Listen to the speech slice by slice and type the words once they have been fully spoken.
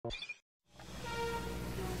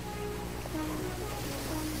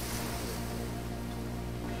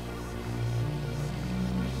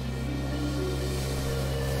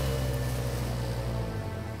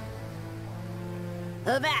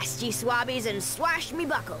Avast, ye swabbies, and swash me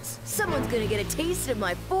buckles. Someone's gonna get a taste of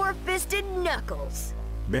my four-fisted knuckles.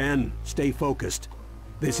 Ben, stay focused.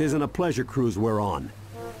 This isn't a pleasure cruise we're on.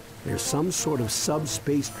 There's some sort of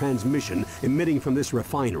subspace transmission emitting from this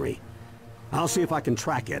refinery. I'll see if I can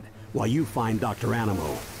track it while you find Dr.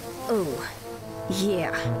 Animo. Oh,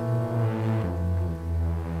 yeah.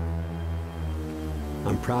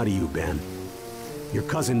 I'm proud of you, Ben. Your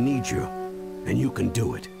cousin needs you, and you can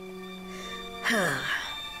do it.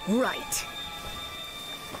 Right.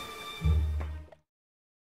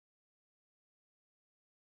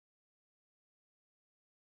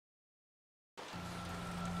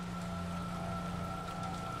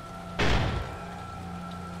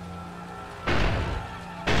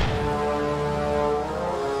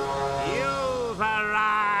 You've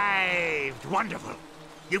arrived! Wonderful!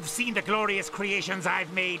 You've seen the glorious creations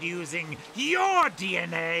I've made using your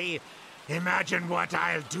DNA. Imagine what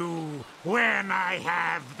I'll do when I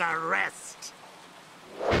have the rest.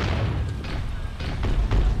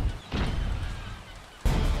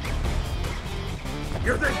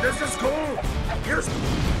 You think this is cool? Here's...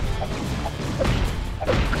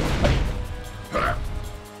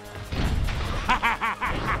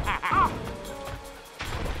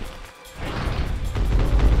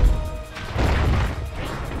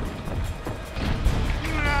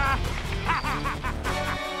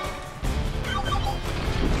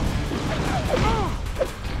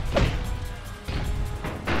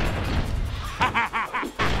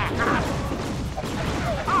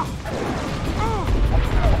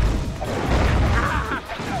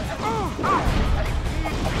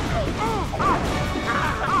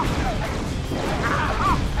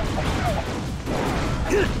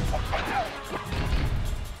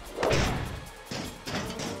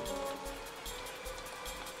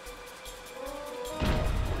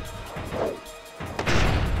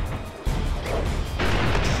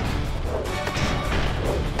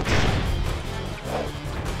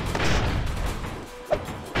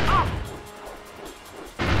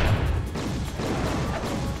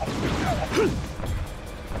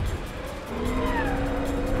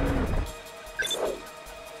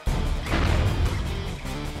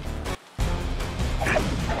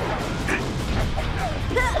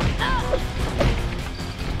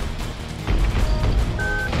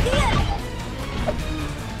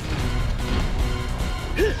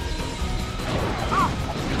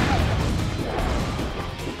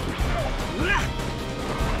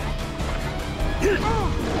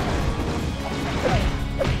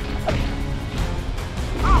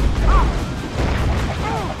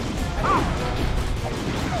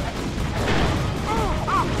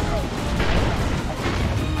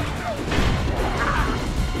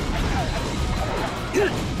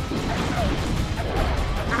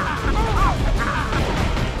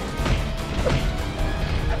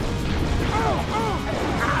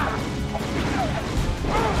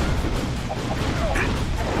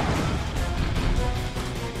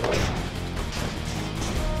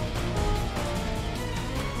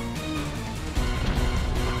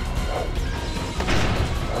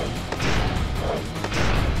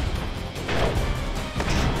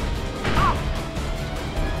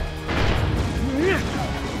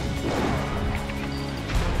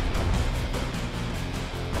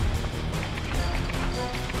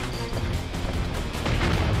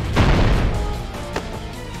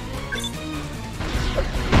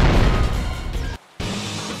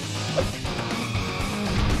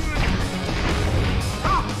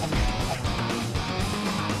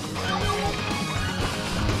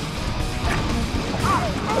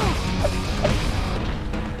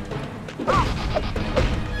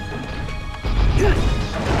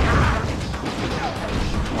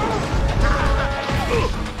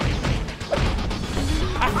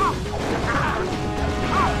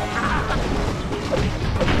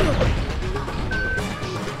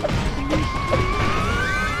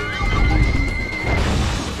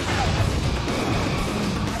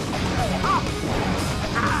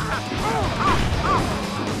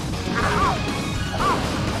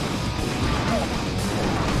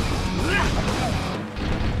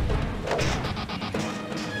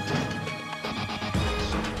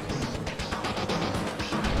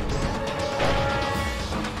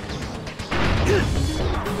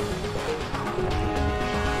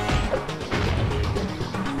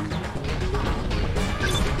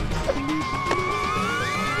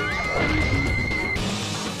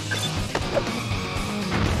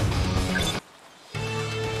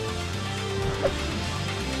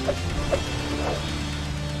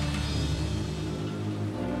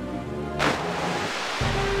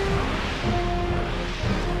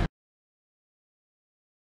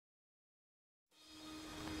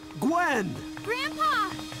 Gwen!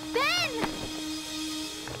 Grandpa! Ben!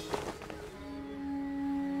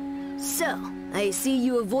 So, I see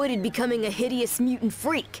you avoided becoming a hideous mutant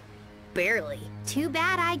freak. Barely. Too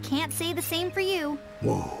bad I can't say the same for you.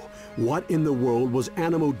 Whoa. What in the world was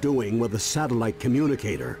Animo doing with a satellite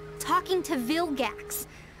communicator? Talking to Vilgax.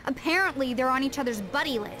 Apparently they're on each other's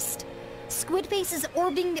buddy list. Squidface is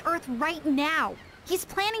orbiting the Earth right now. He's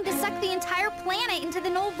planning to suck the entire planet into the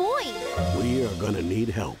null void. We are gonna need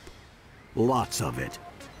help. Lots of it.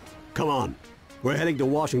 Come on. We're heading to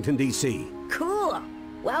Washington, D.C. Cool.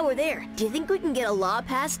 While we're there, do you think we can get a law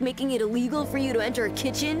passed making it illegal for you to enter a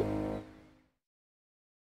kitchen?